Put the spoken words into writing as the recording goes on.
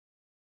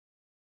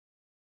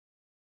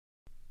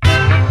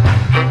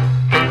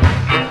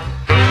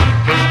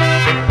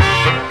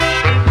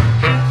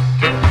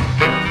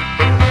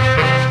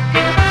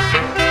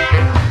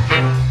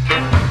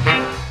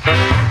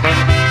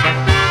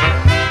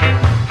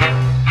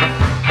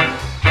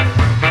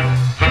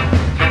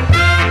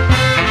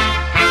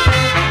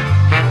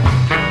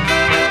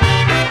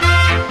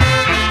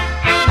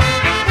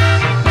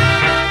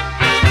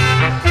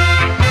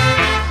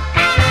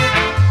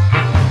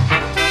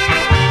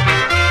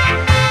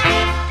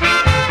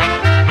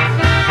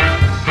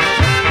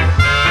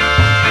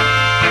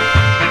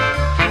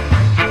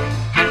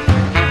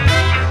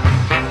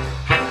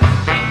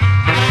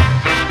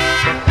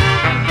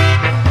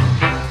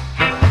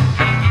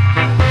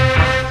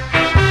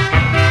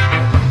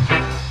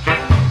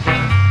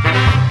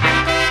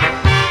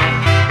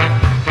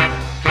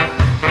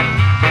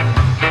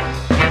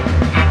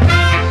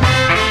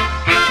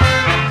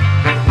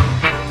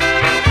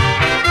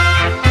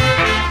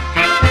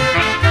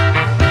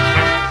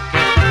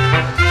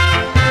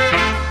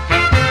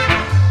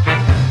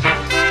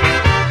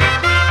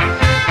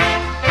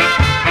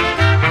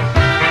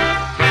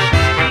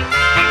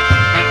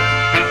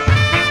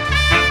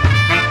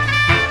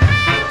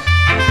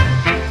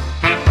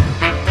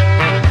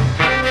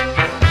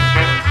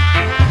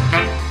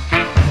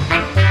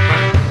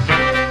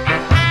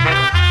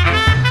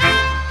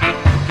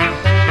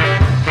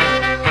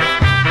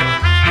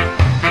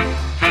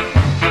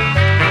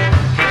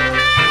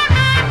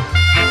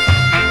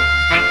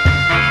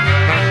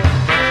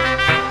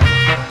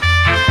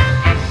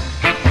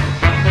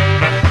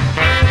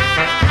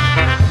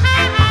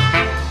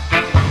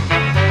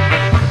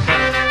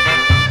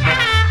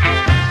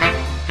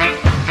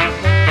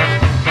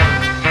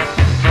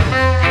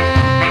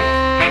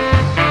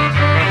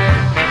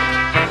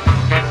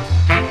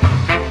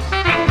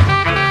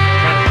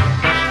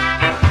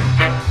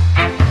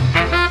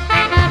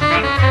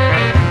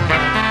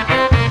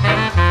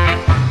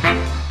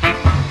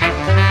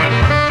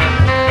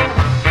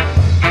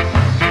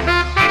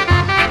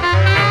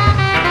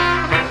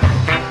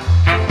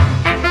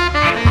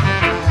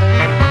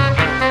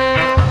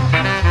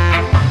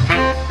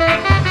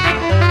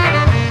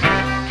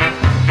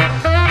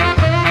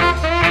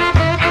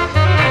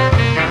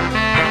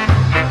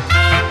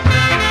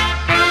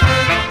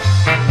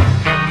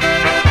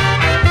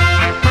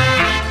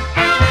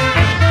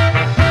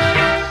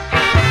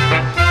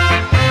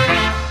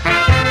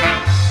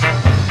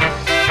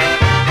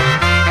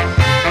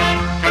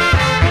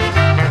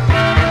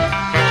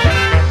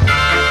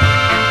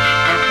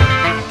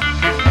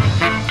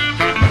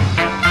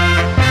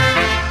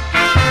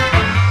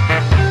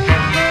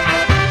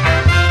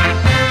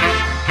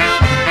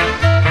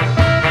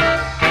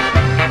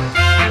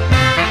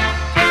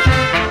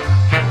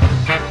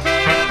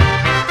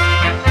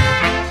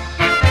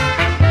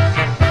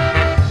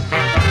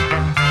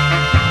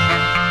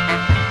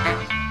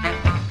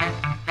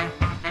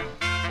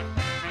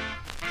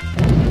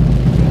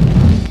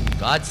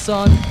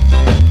son,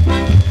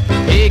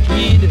 take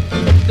heed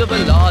to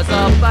the laws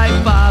of thy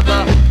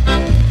father,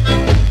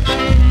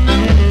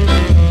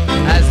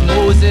 as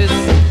Moses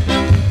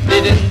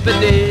did in the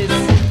days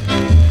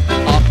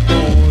of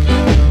old.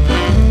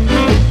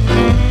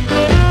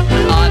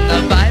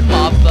 Honor thy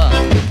mother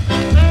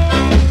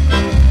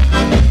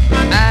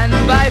and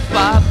thy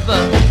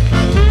father,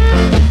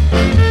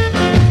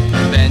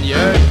 then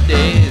your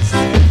days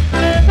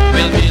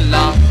will be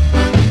long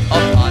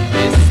upon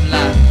this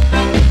land.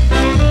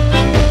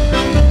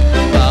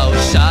 Thou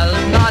shalt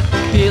not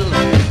kill,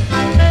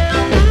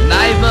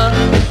 neither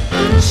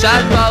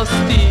shalt thou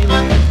steal.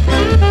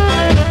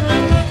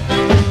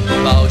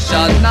 Thou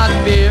shalt not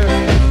bear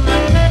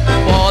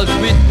false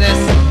witness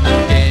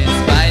against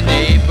thy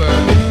neighbor.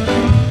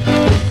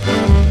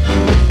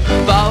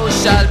 Thou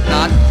shalt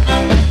not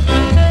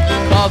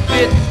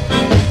covet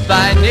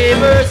thy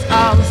neighbor's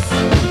house,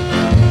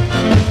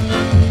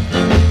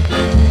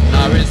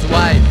 nor his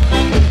wife,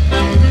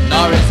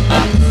 nor his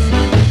ox,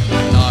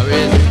 nor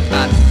his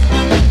ass.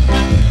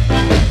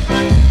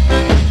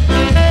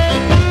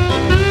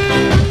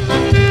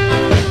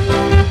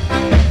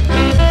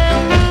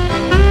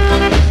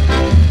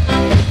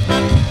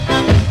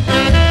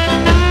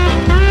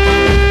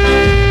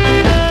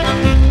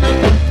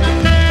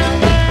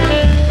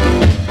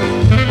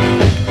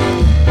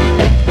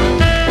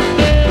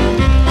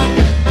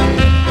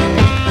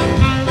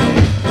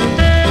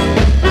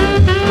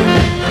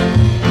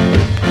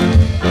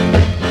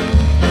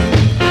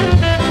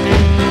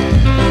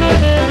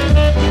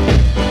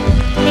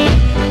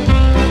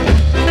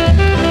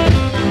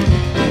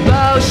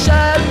 Thou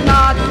shalt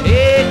not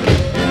take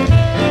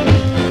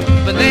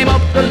the name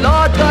of the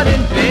Lord God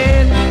in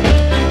vain.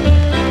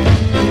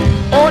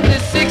 Only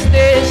 6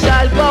 days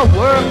shall thou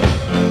work,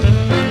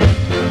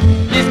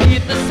 please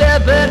keep the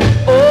Sabbath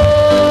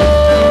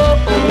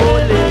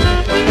holy.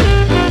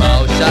 Thou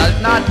shalt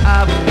not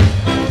have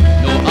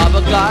no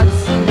other gods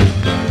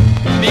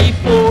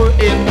before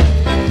him,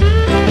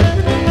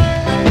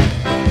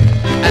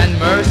 and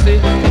mercy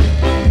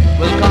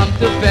will come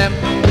to them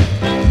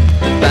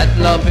that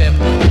love him.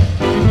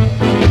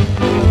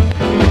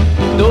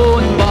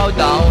 Don't bow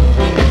down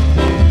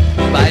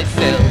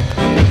thyself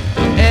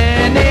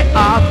any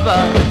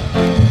other,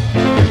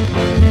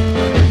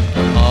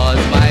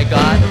 'cause my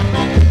God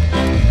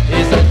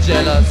is a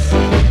jealous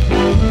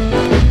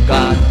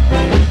God.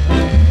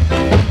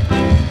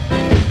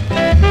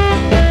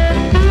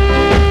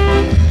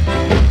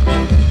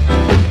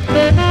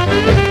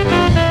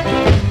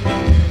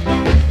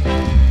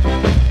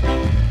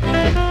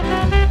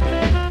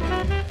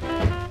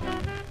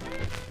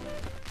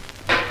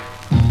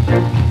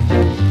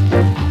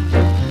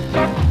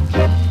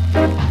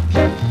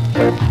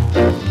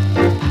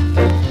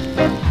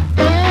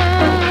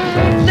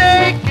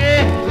 Take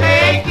it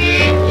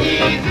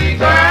easy,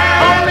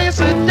 girl. Only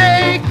say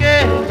take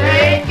it,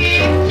 Take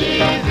it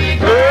easy,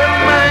 girl,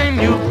 girl. mind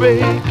you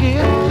break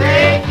it,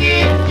 Take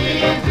it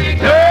easy,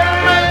 girl,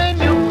 girl. mind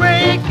you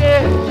break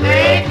it.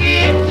 Take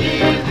it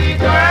easy, I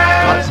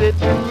girl. said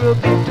to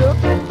rub it up,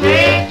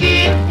 Take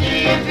it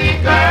easy,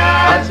 I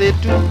girl. said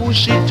to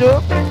push it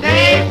up,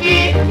 Take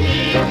it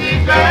easy,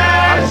 I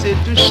girl. said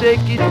to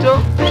shake it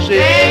up, Take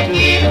shake it it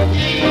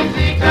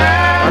easy, up. I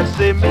girl.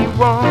 say me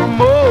want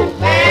more,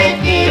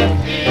 Take it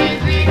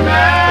easy,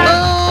 girl.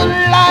 Oh,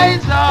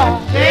 Liza,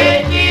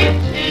 Take it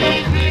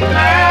easy,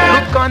 girl.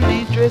 look on the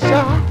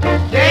dresser,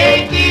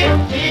 Take it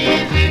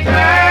easy,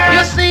 girl.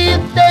 you see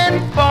it then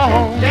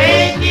fall.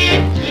 Take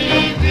it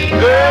easy,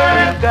 Girl,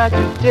 girl. you got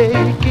to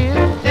take it,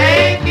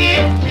 Take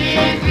it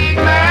easy,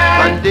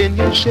 girl. and then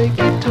you shake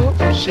it up,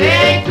 shake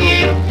Take it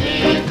it up,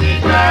 easy,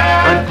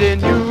 girl. and then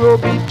you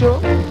rub it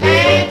up.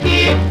 Take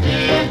it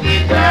easy,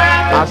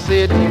 girl. I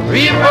said the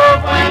River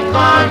when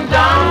come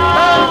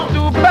down.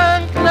 to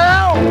bank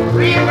now,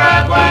 River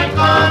when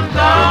come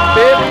down.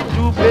 baby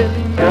to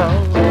belly now.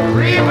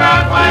 River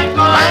when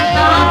come And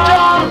down.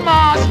 John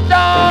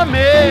Master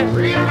me,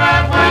 River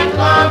when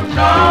come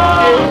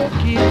down.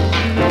 take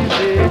it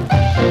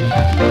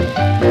easy.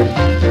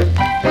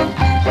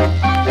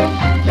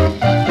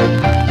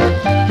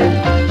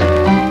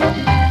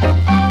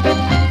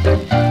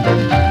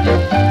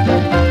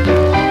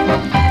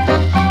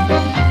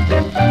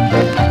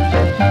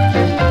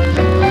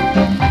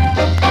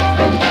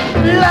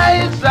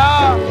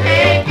 Liza,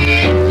 Take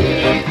it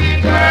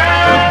easy,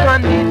 girl. look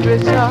on the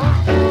dresser,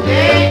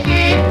 Take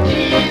it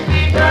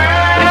easy, you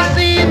girl.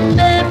 see it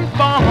then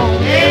fall.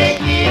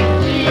 Take it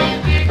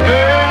easy, Girl,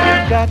 girl. you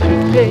got to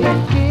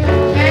take it,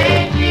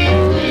 Take it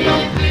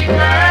easy,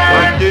 girl.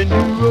 and then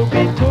you rub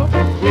it up,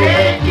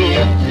 Take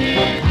it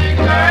easy,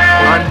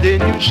 girl. and then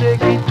you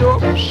shake it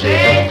up,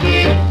 shake Take it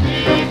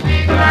easy,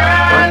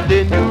 girl. and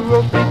then you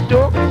rub it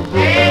up,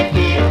 Take it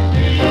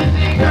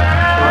easy,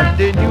 girl. and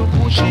then you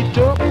push it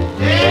up.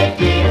 Take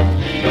it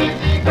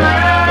easy,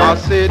 girl. I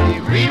said the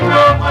River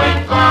river when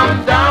come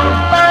down.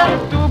 bank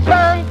to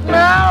bank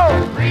now,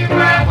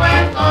 River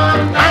when come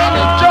and down.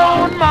 the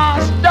John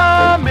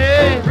Master me,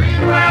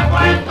 River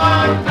when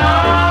come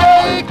down.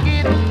 take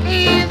it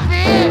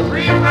easy.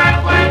 River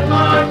when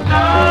come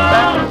down.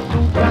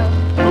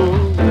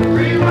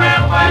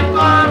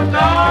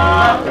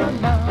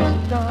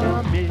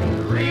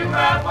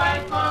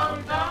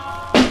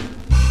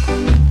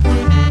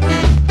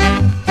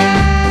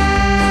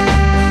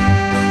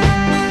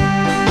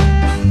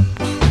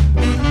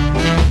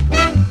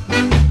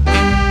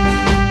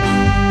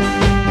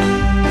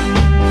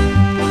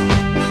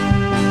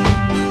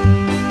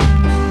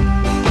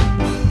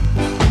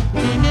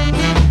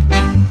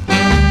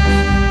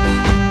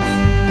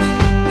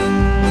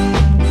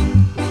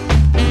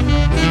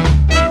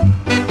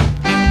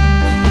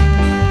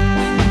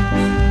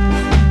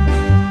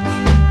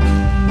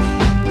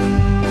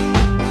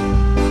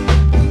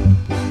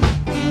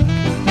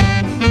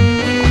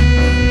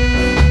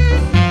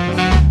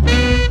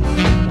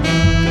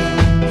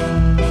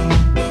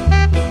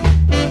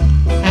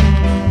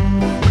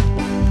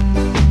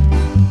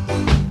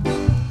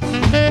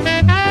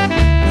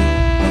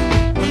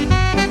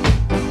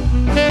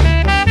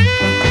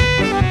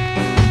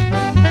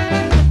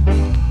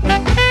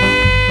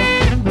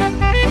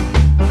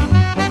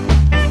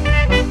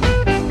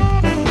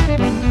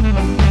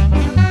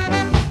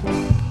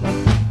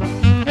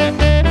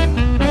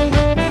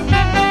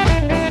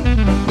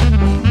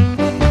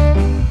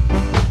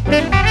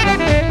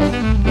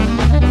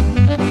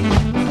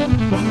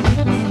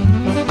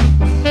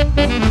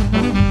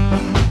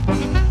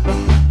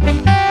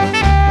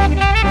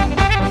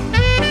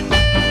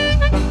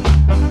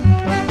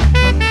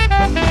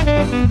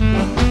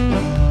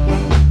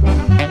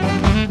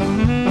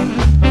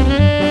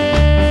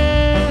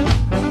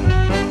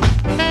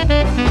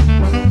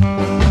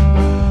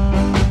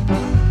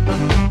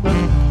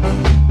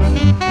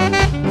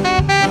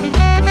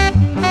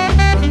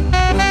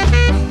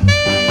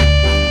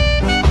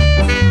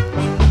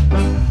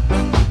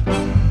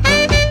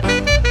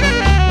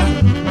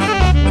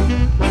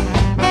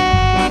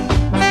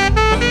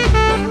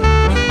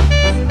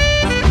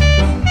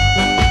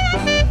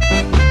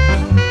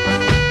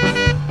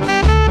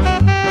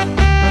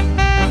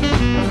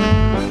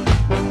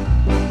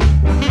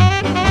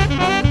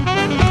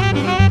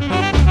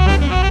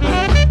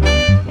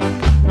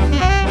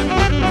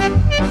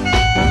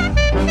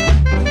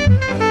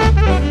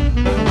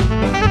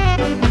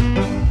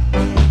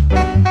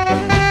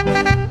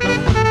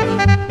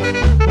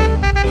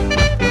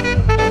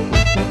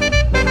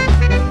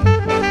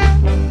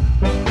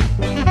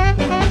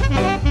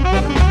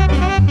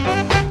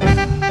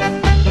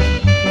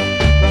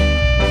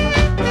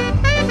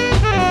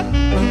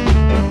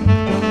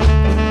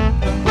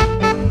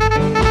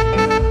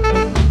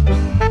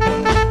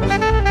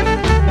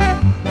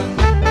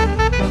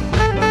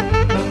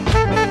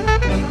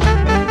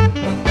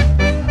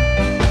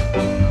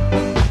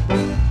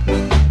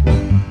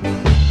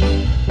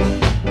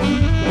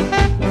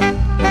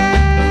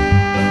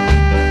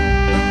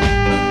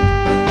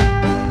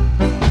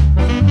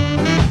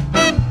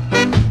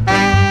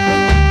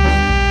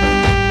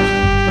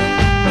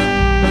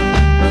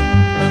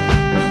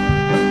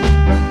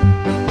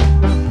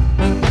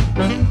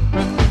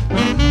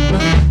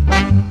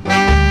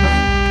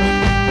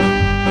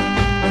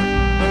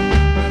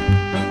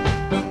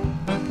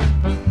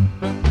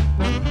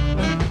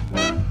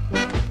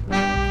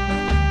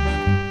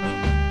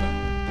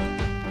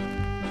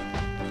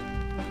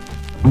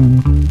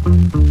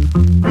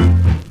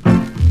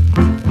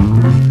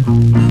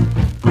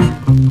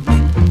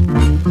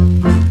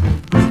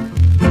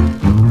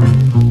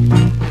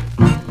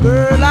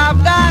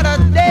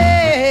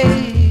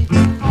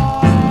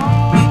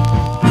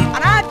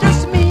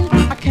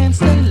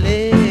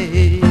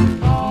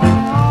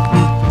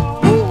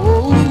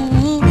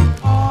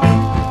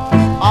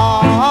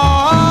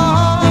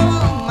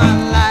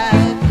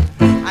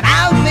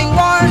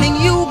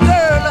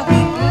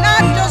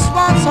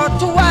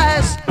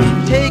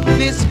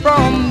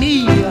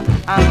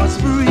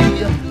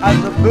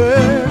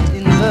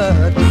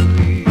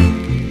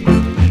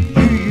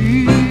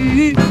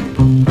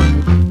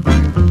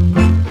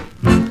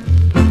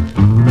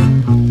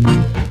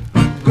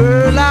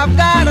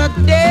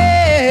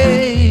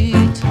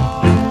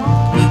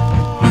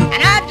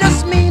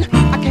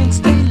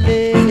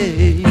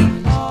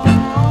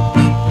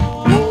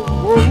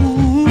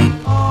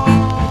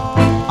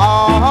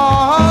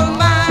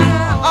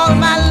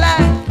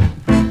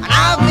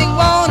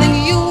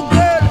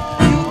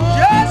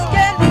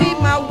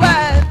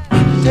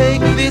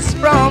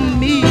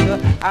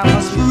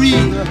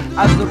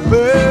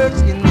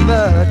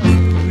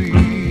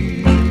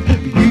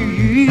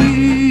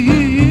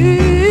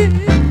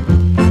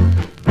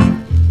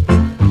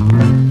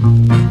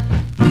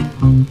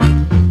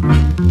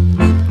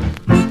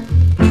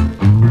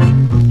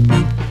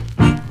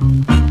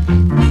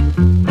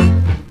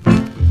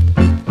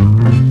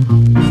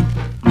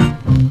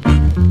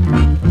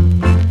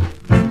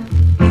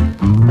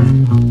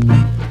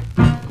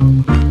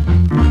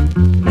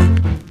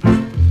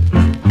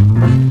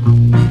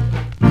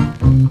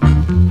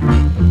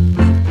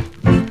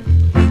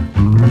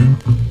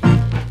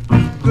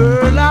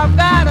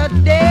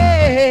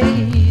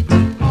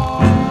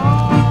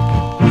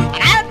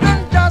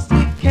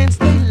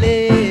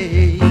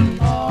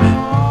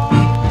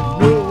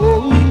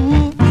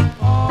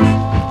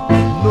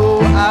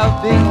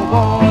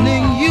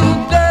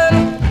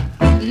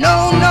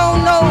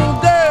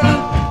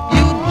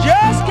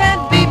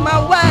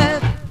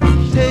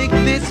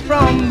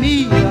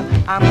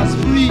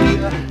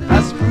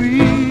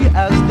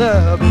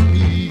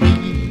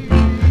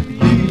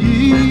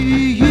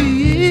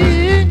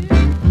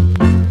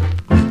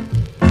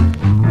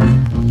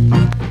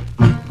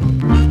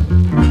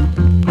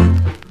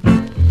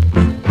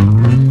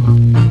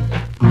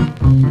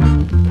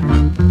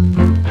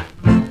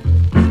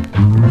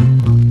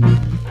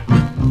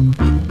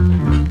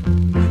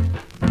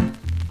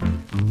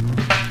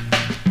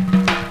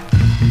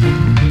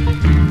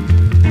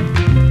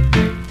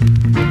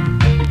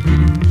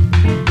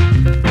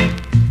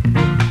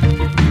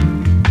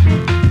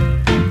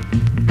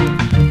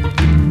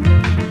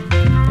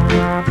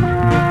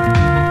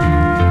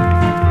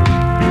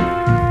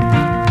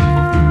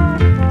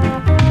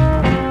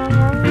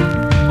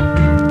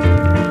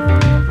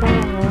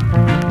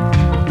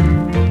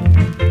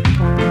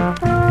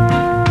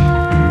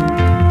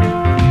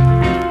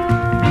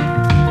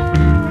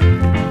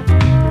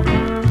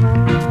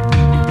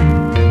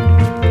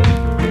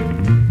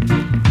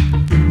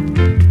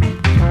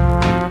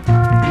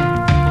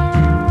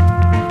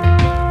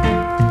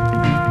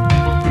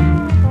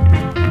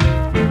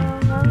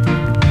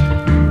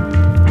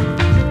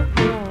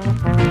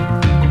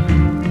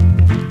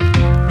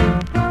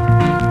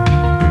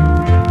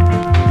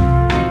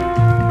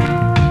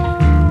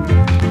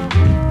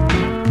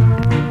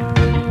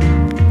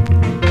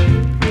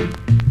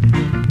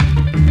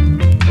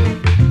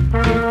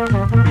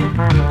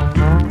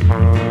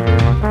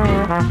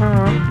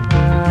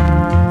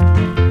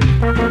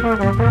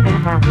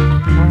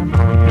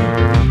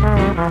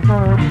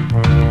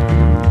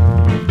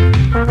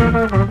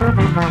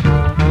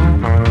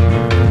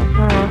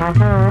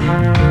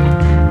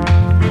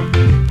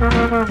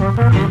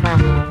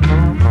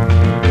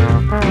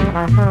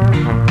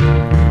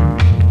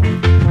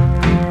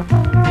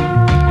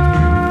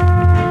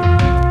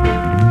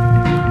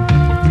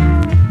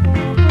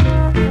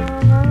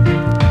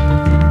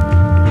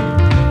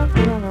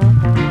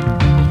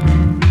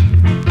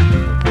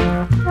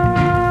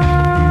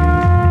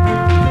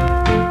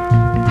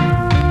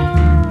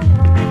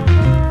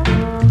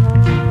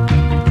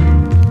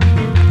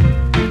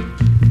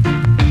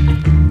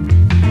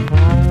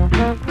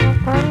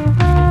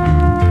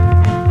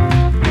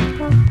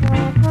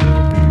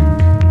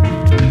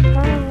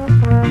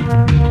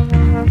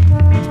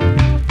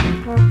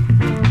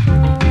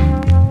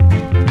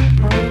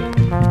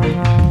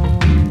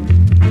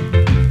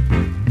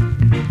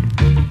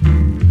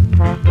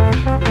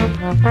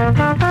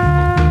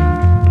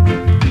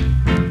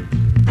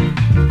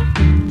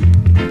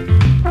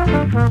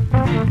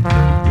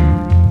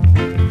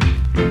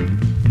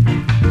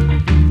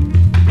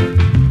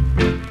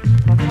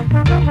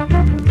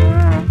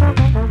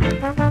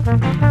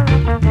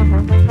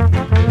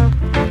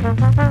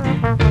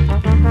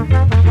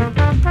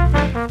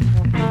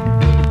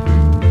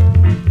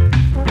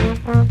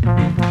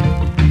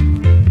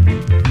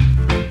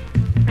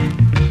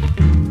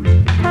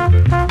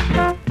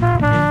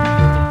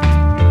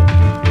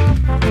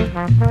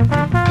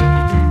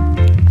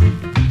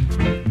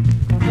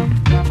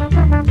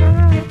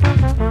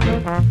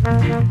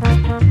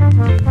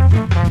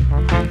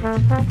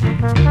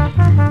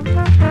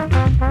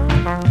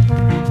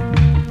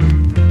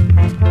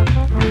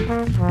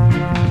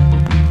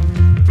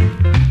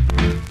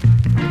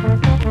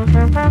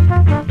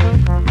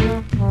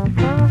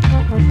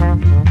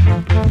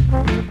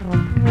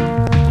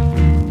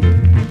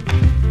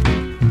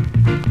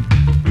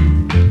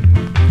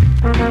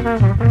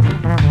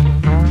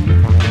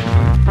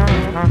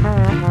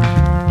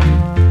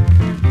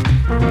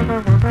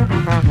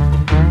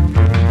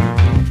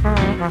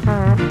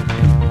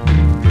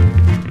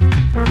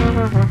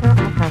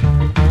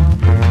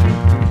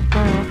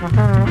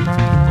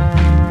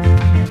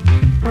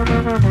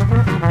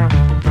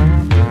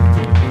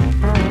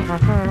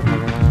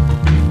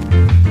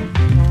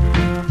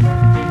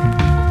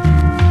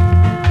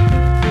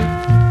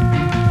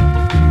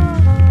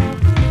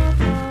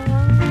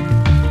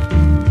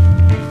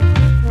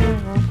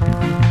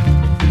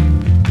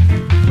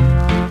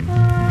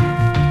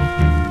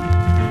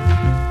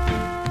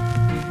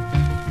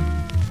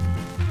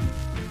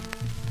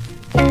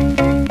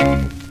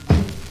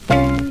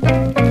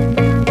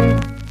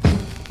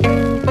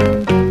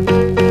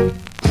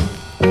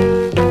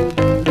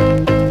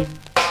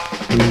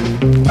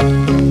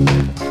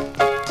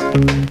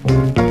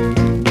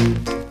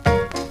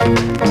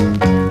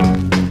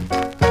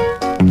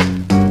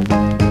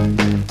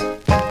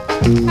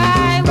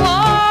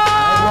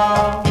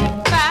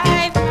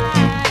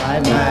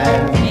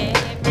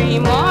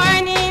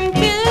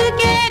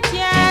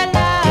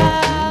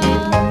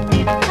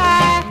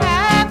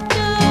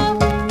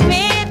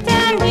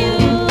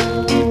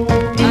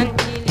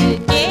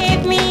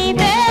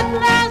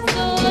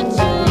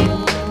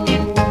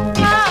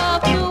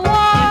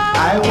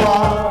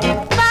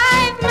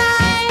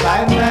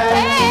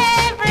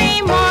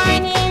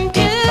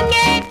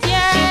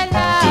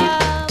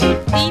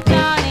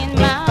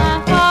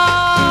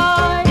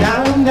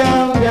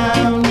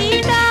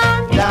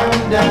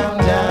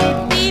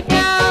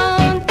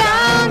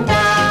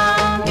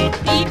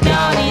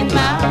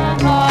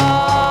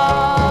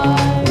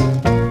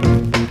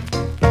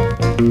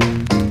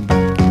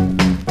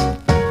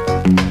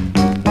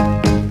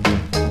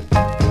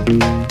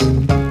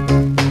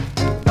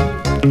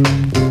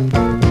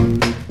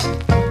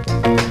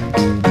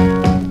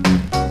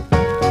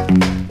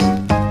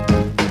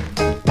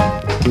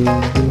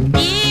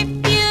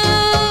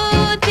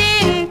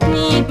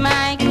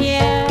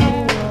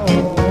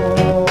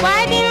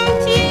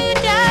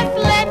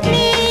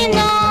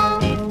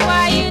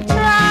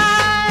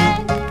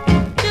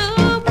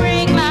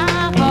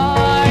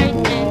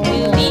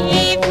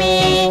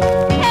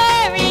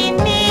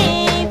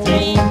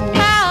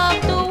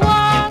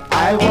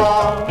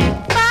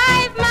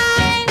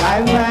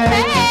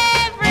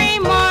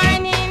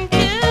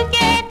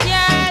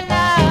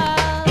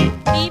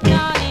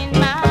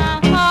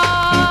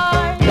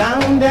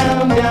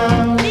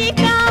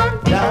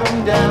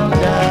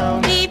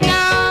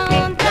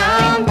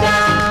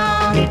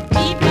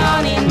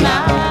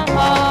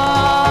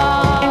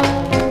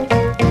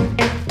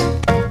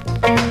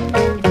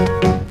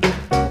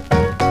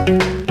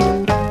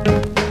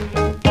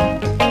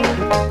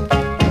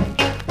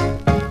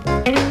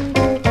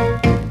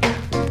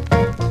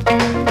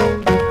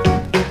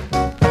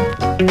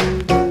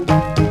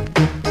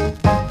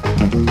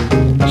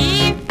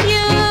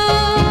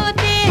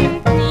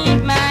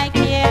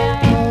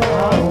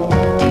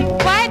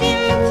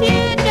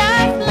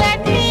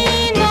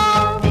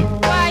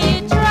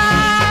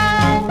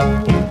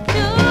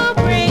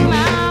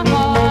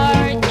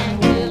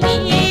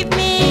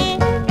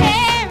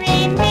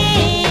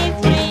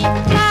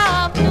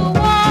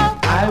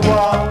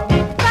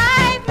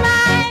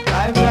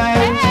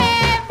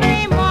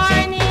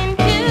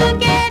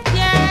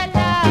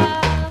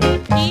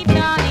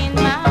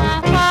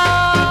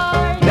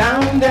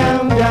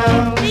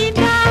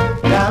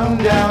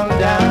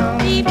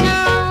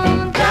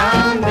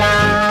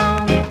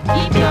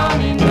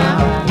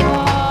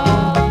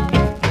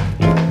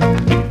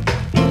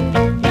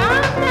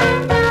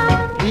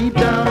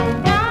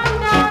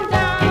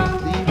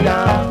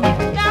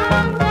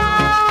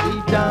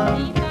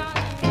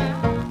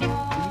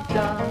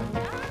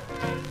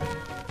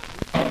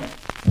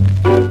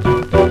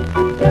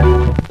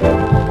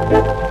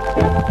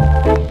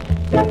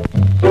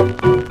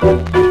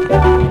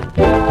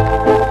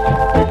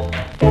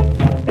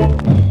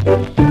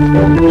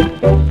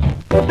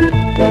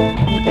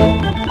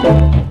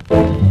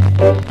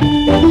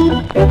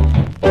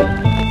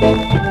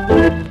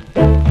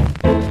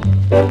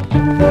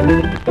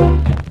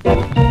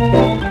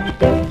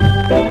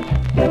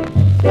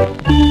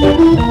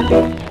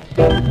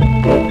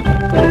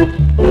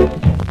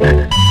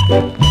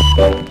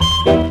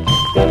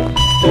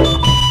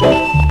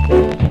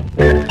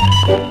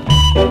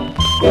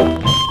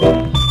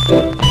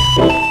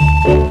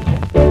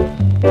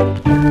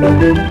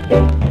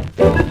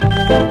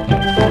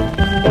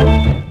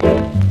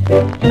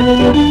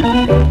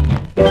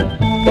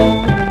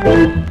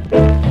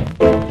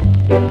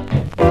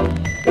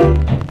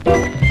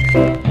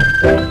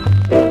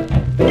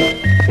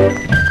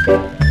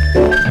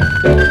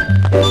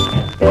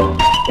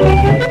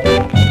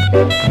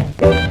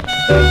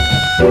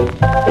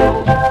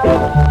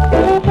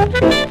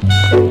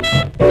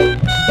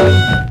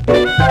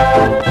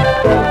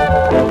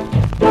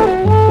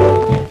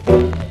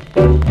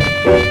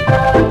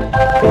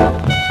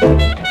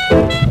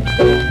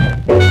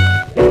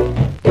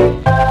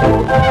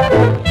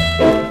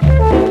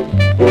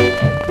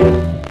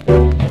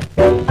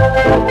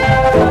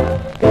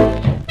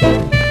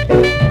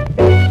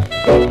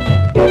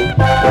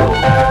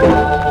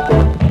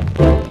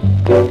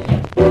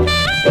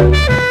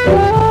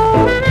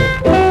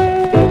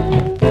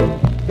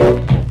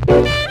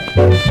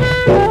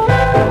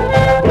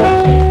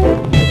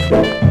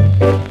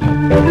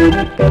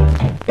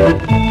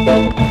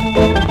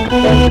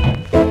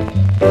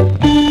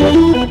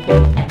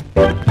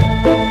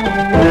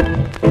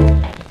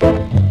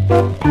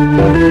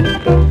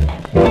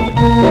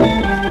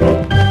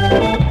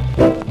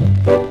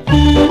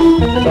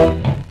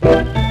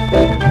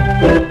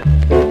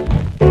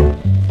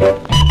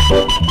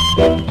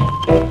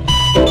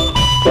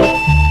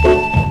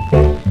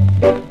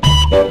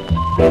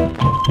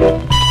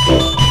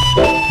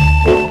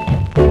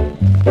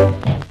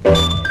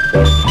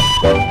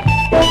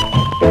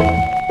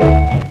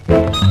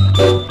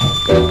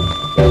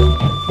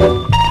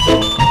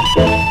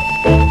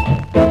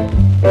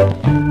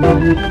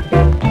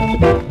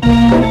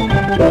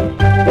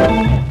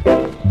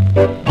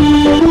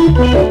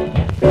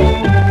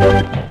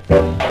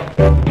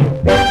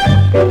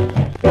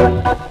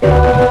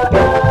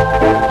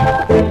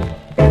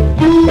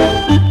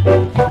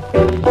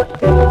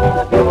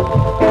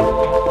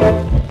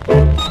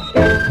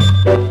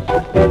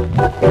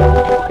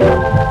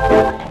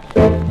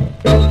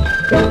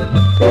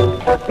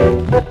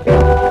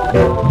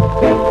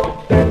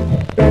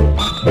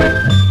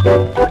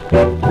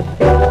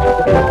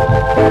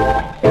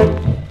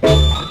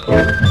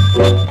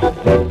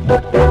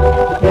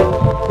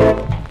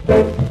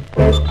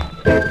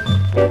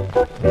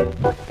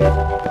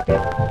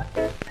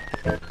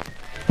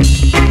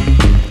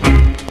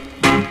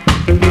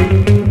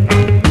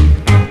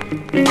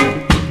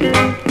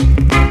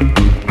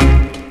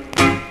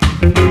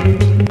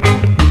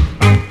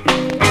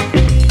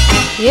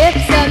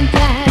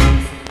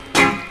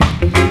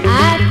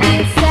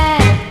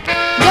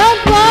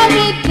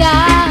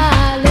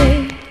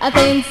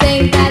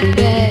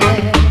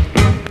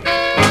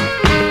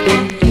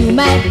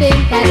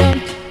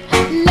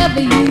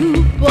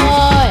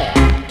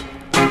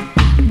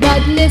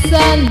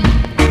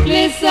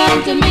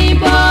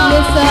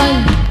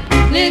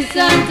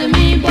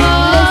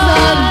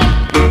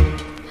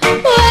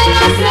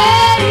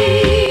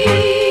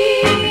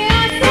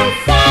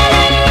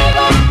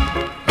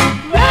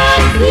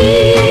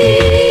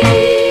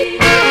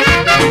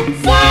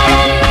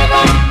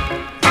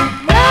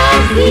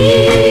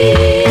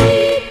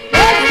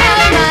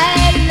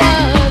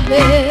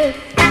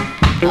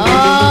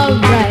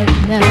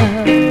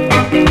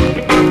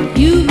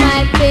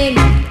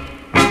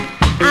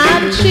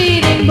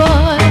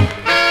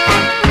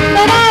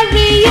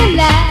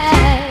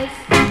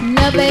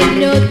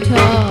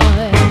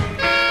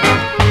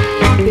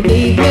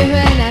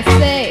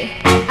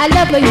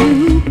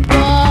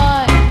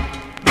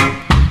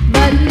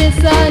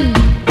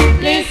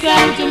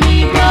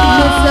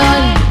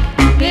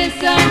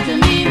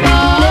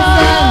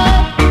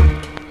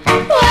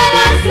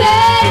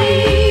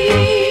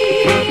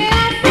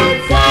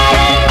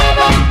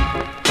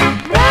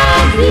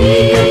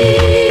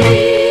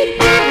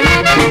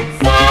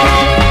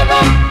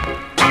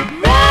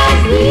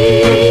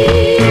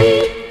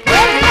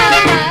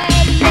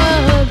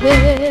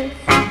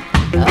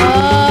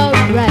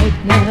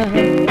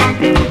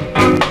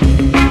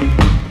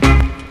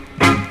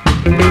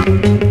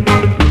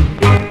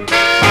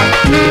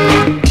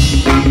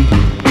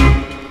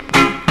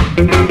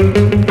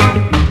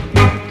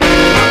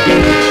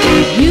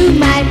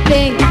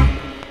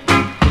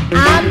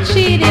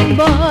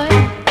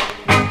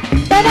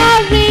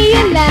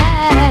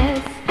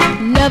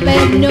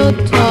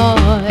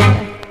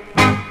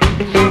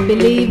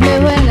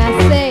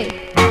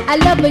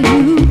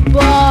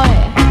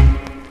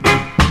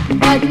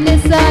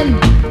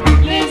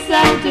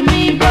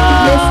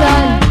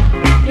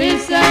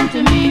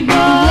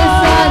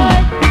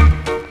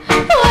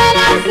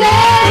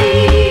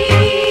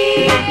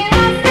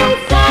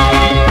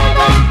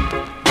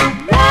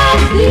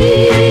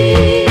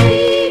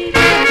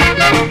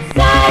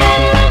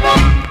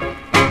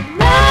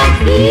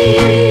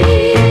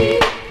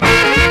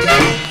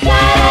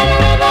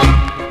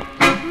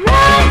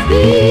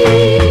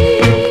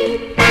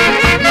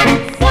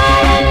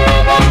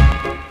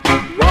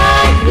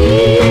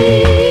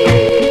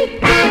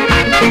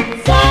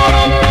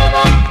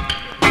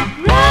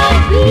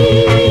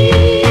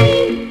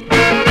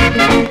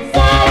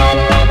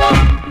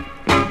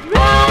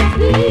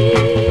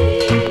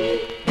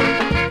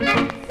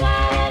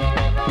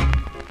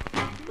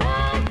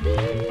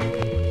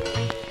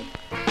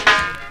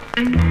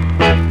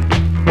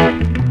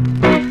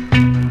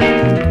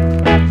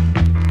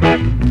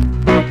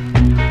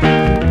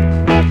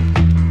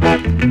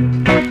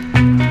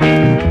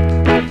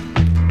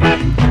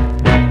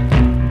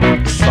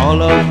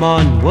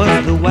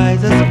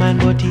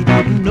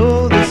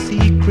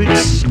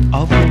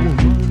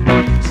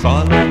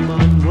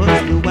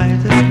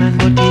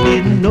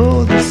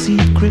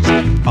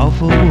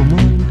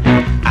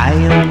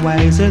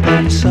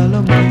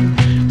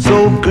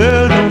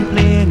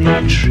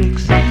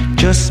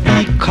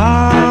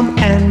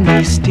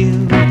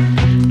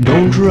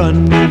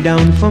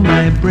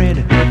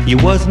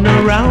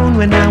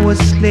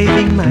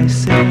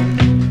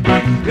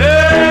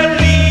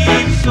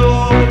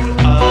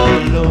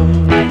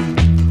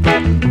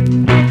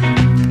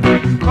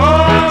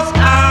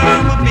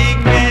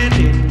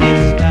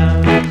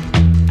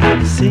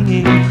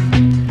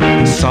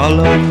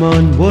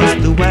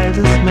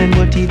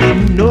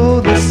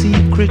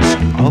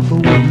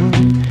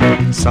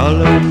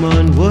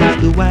 Solomon was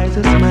the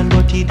wisest man,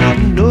 but he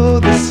didn't know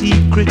the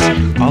secrets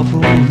of a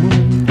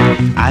woman.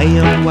 I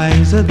am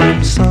wiser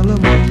than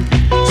Solomon,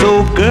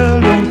 so girl,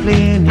 don't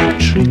play any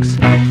tricks.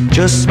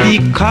 Just be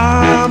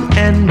calm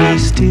and be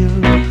still.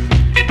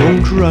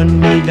 Don't run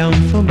me down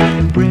for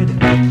my bread.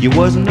 You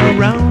wasn't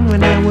around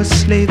when I was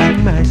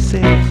slaving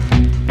myself.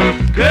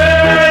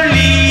 Girl,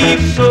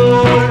 leave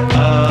soul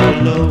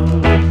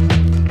alone,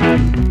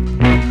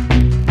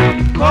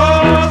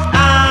 'cause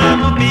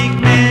I'm a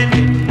big man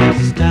in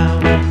this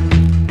town.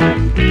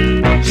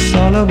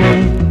 Solomon.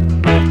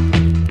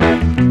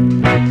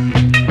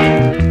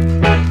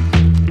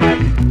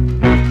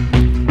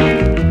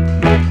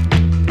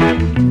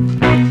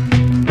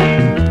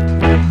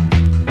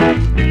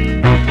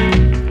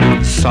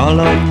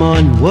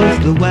 Solomon was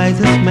the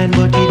wisest man,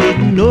 but he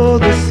didn't know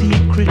the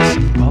secrets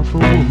of a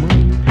woman.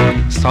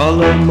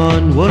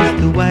 Solomon was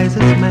the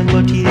wisest man,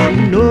 but he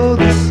didn't know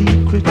the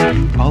secrets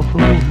of a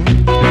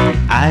woman.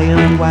 I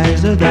am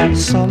wiser than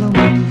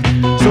Solomon,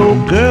 so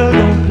girl,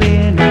 don't play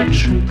any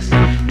tricks.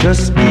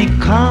 Just be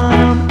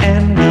calm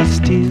and be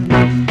still.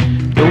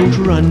 Don't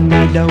run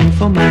me down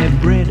for my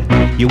bread.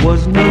 You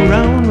wasn't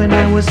around when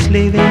I was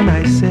slaving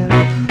myself.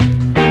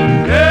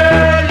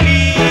 Girl,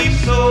 leave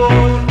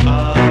soul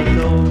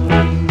alone,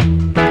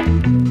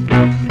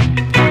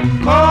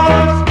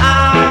 'cause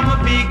I'm a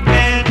big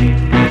man in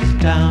this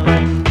town.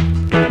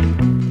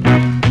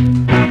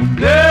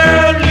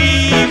 Girl,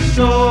 leave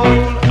soul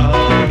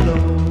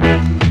alone,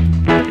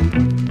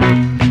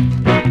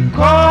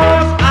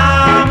 'cause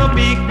I'm a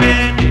big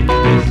man in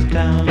this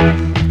town.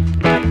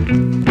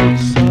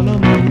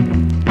 Solomon,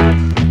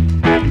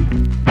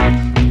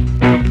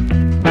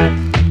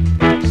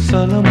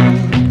 Solomon.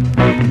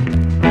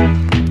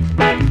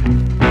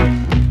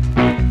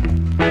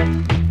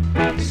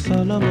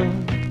 Solomon.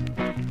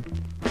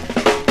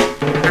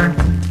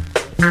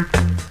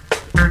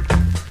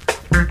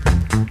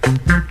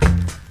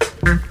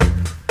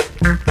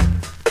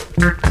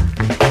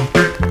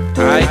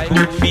 I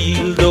could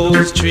feel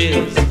those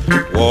trails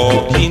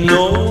walking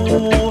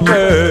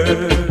over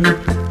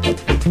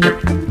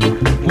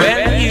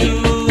when you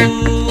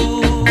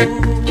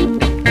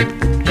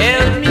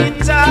held me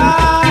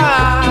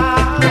tight.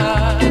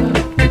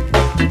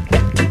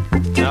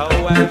 Now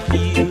I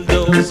feel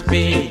those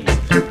pains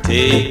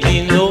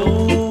taking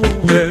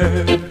over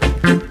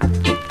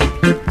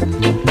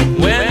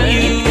when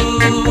you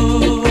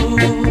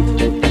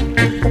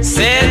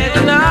said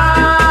goodnight.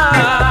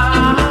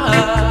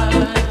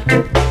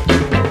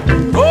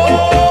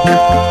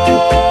 Oh,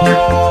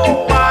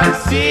 what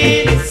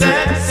sweet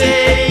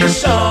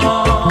sensation,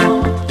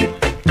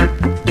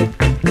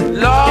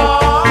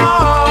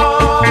 Lord,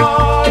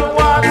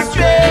 what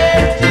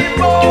strange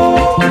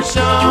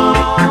emotion.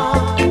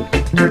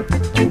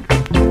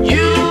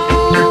 You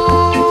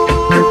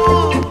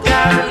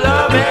got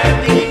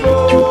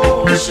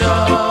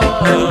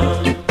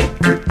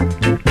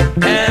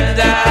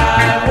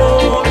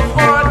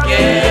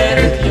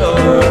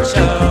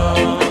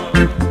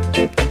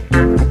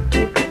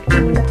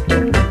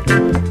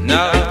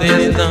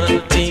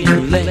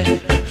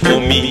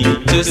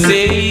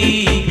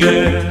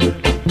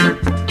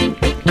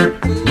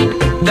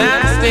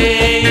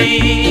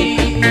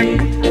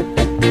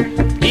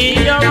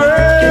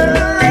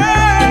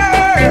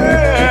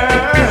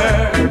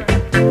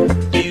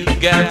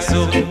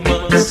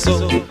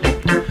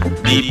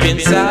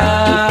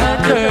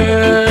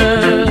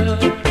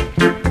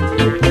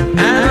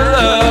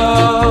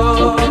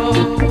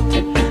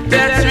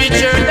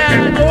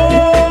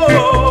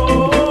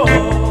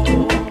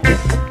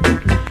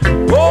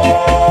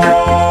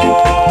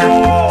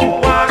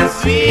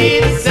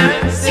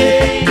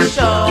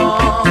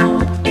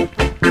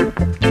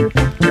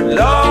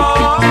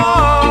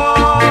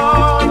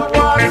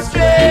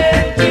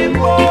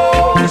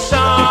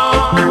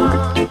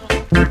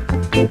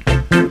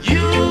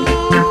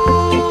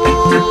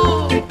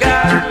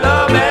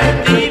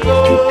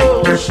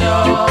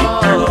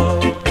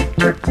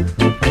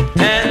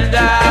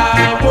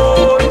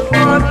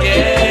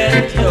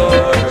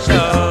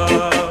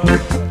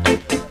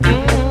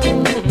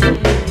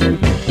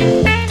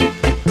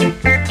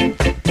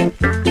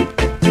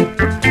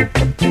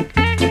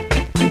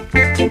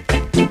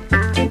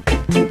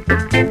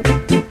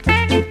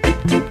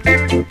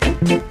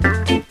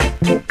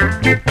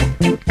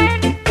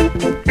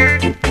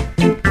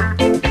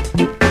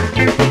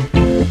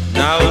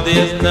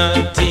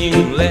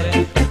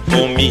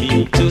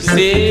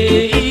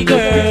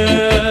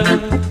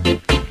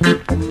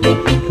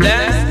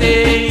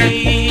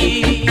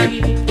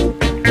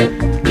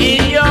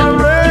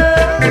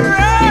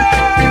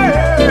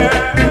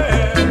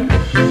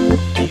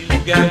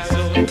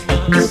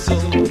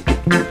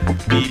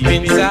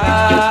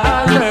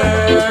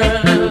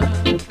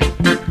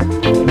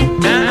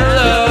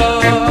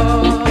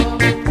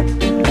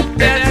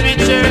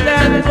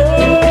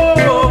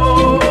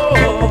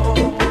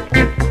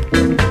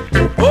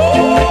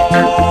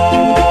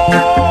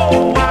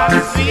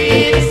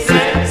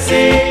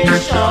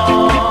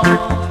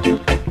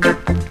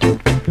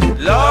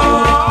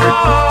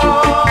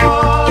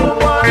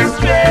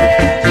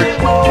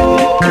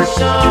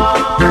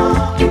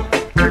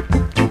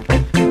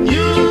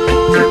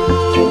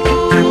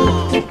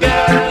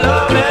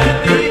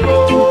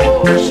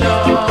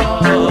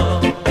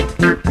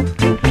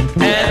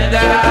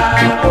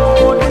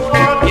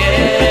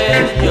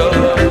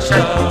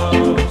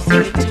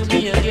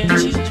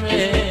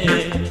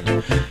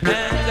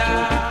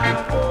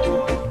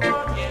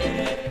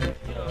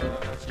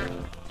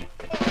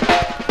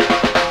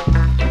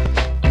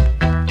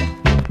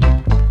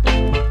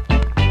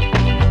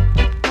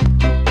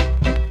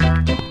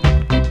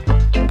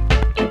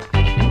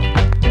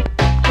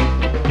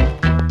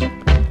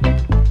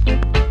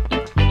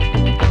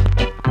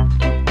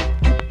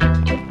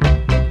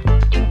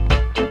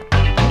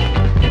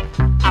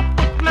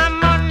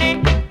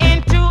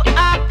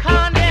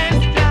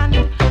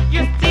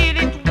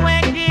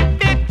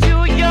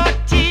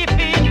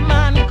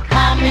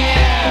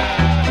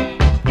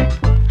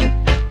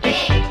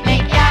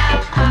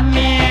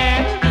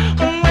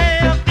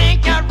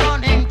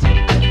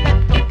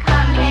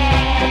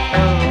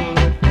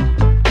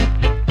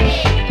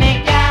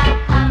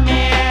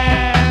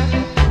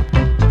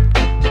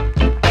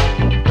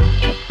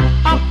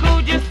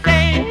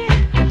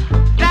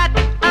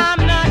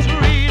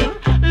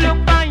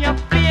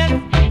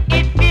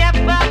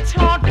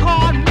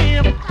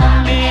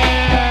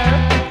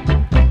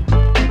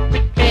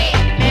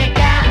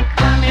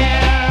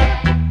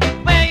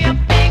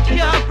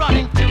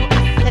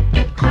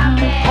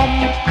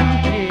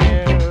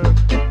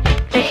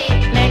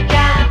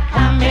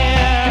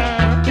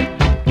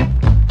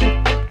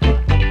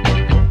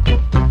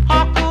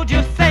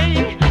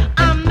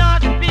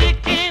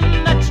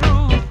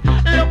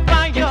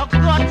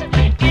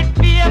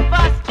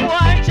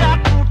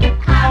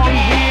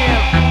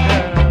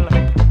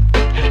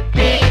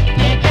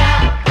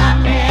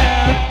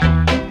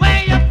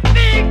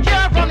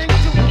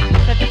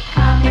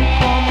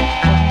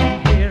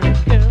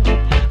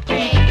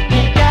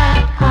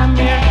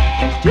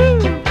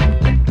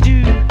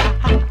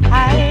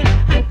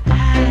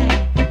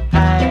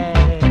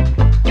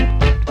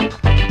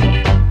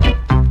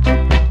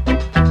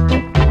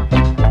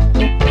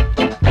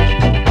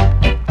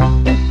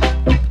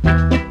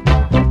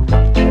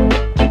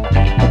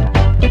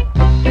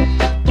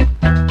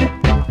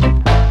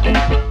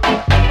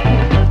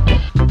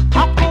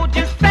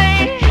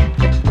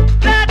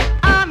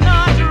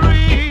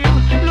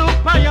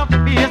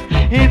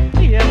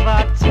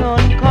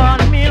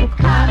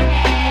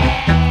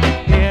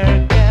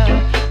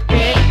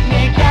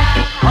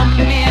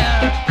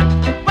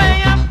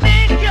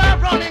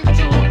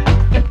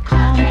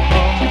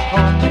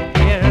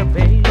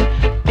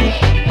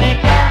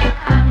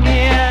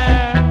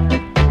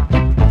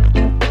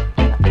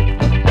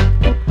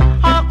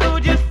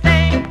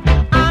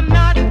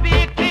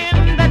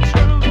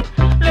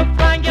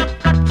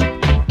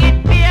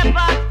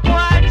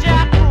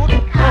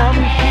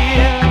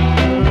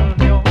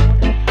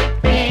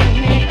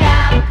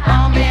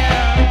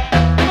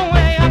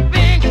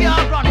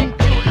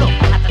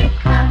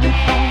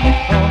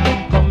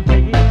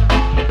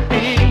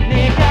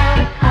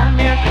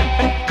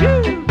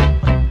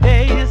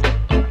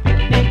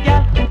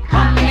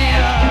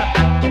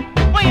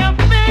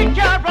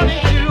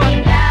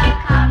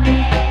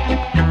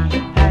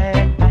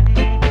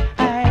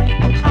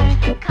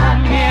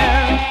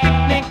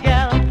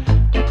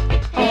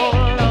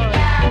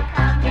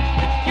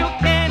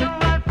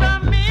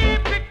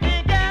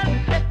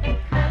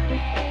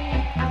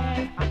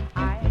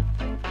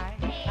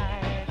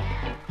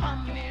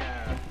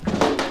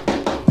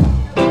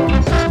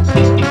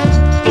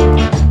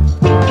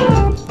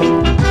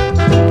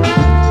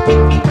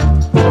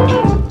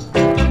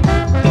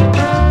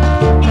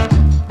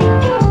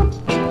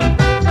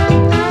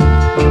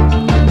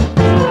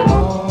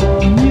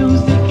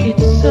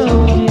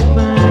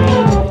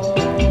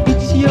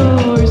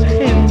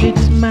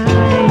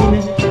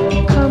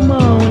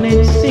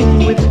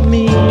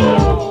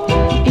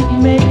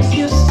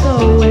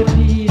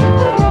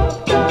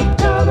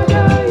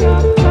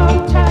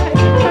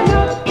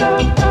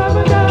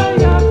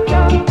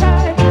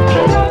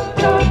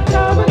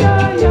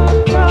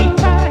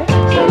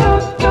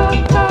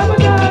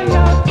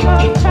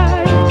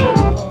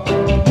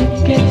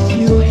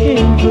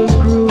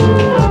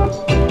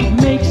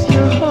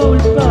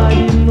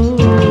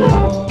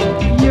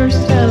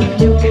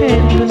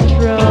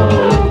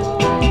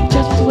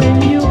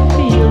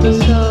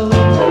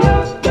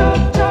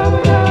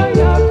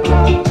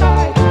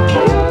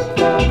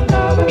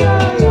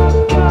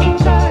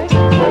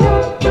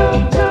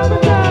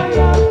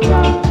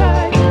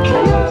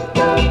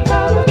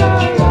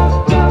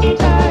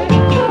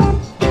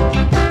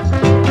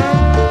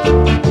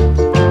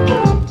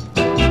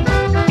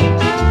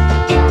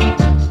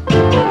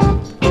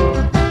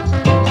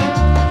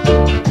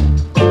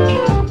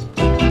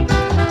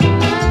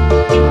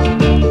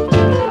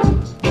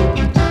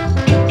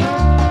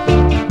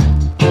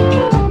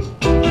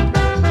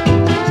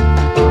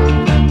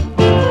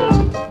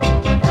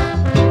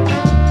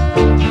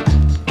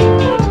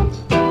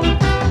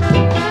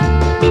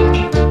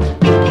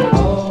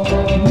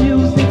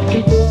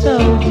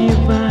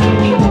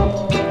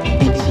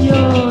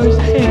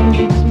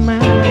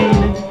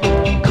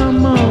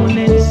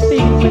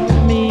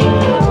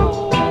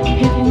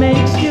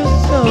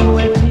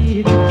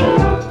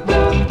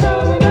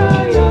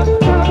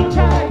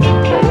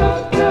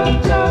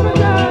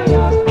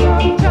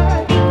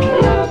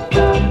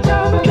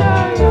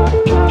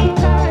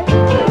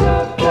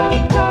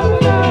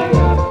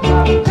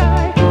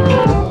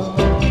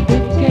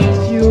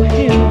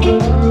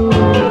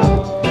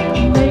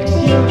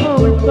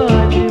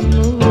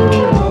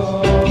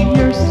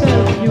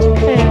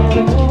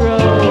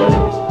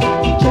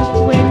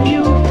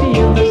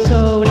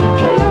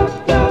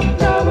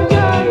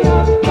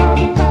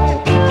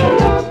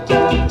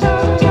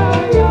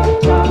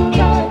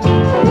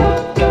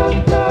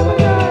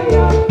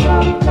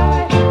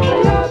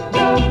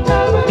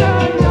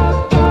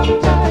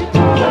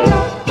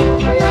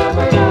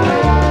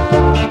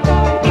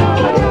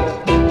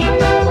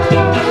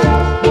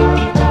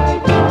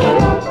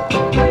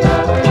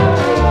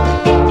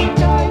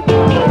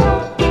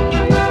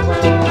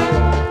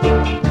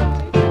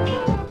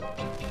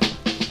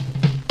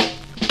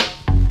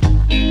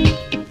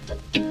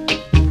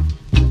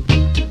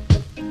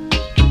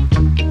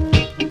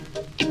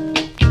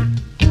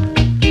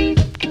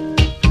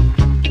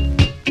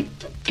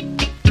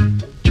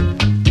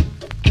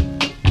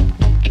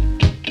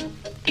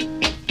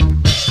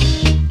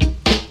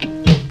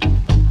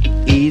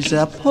He's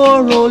a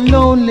poor old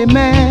lonely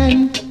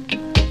man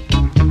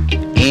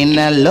in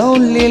a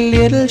lonely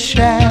little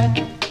shack.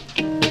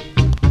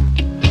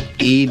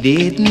 He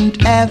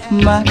didn't have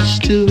much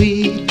to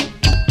eat.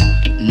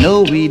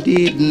 No, he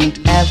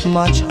didn't have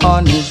much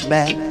on his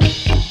back.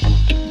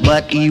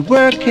 But he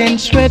work and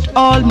sweat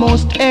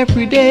almost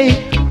every day,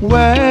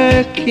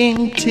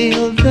 working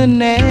till the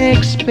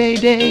next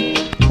payday.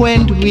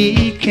 When the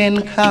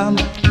weekend come,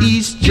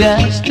 he's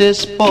just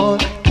as poor,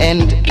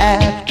 and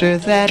after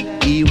that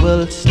he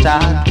will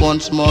start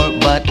once more.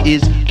 But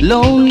his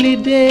lonely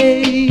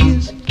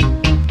days,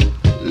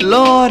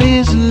 Lord,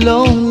 his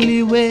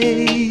lonely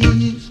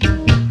ways,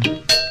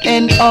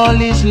 and all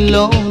his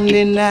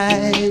lonely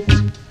nights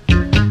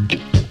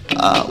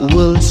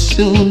will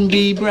soon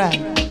be bright.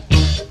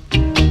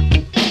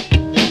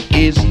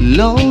 His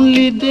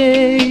lonely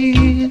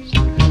days,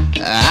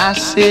 I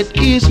said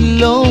his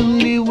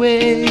lonely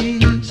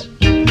ways,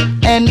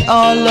 and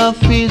all of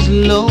his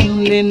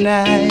lonely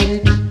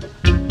nights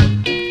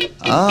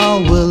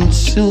will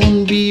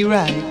soon be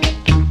right.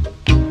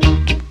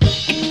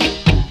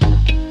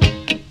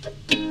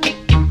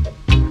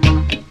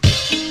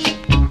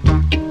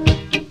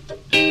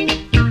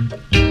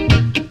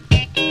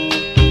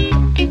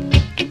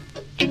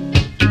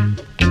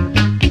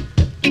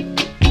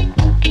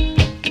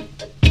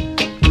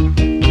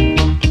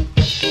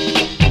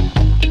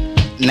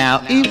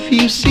 Now if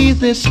you see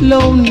this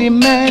lonely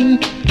man,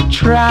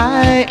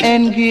 try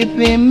and give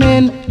him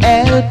an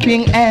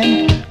helping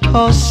hand,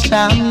 'cause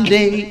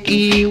someday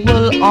he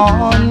will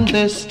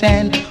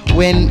understand.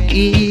 When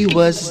he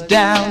was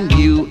down,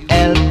 you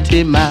helped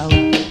him out.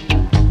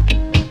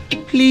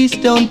 Please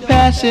don't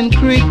pass and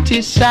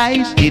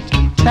criticize it.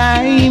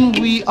 Time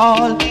we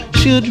all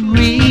should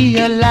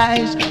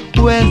realize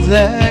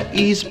whether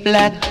he's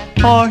black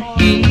or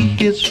he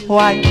is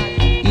white.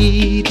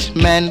 Each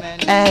man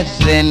has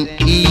an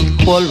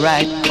equal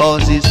right,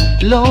 'cause his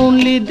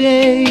lonely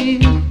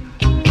days,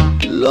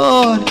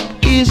 Lord,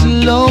 his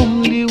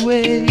lonely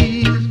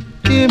ways,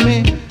 hear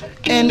me,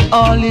 and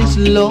all his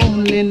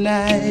lonely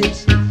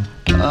nights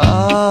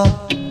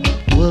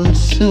will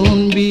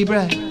soon be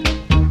bright.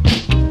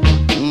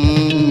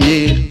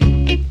 Yeah.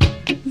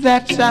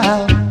 That's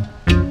how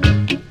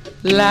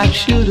life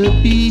should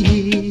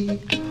be.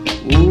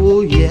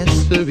 Oh yes,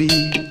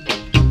 sirree.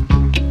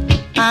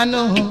 I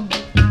know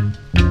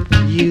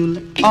you'll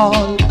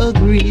all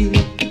agree.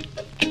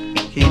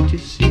 Can't you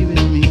see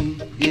with me?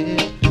 Yeah.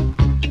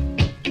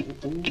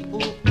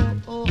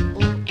 Oh,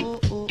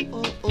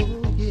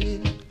 yeah.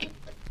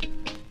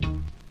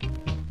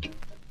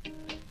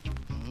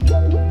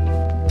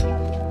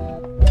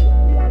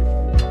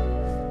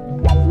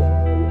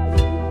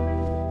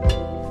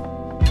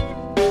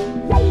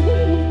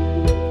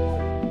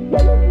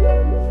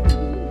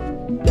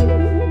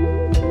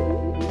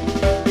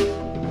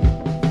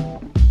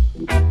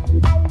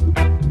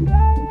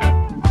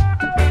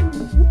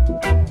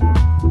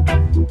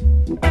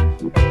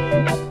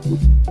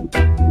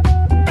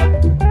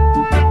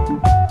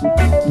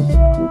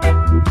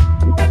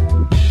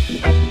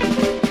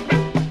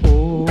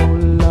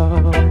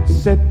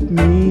 Set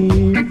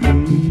me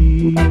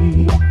free.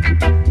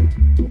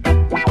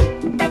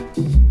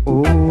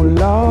 Oh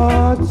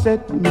Lord,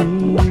 set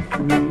me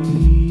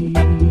free.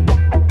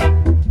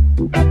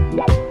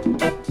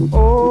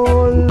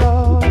 Oh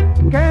Lord,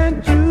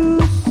 can't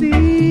you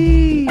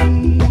see?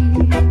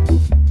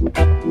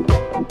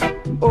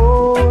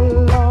 Oh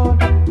Lord,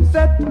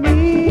 set me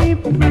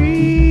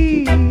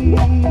free.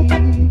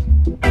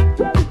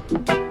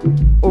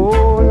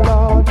 Oh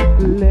Lord,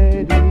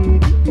 let it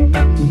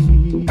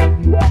be.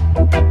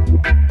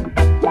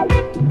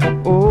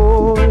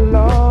 Oh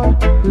Lord,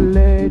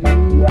 let it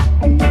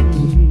be.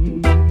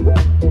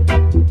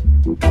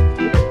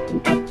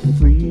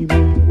 Free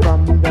me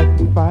from the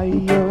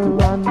fire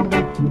and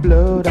the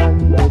blood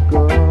and the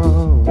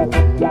gun.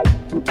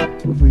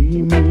 Free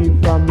me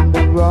from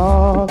the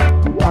rock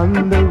and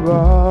the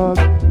rock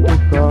to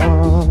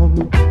come.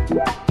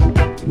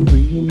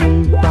 Free me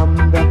from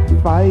the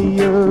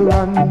fire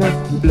and the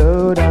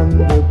blood and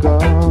the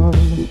gun.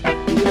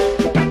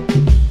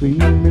 Free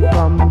me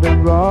from the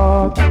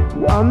rock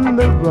and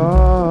the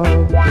rock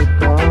to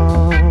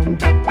come.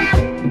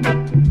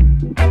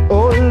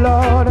 Oh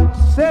Lord,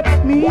 set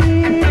me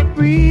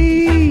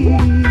free.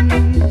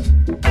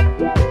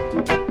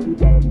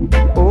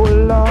 Oh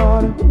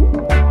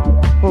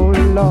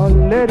Lord,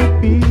 let it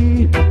be.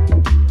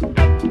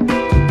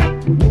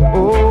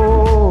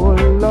 Oh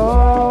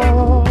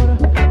Lord,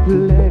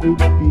 let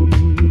it be.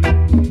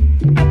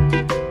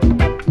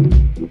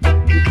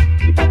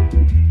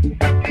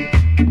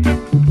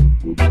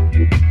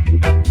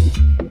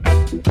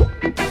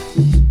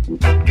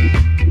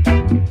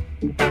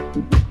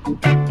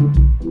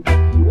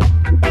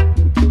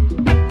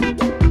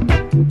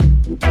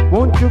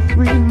 Won't you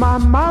free my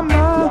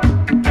mama,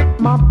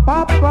 my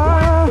papa?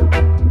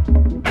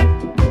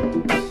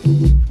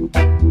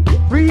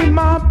 Free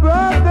my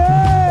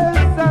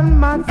brothers and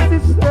my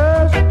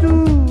sisters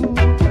too.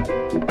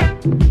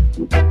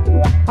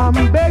 I'm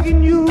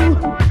begging you,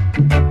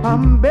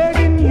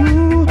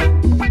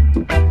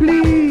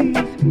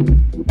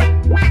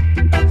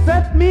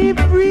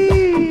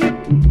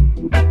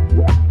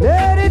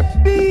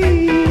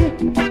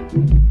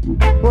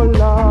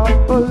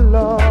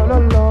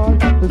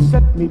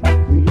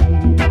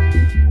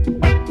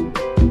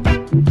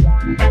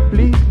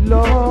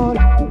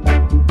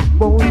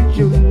 won't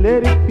you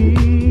let it be?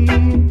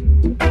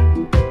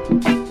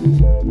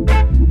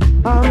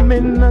 I'm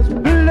in this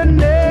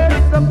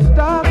wilderness of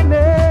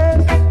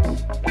darkness.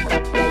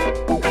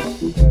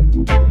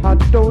 I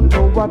don't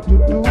know what to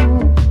do.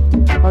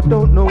 I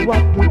don't know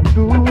what to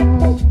do.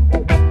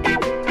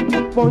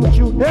 Won't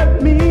you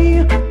help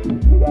me?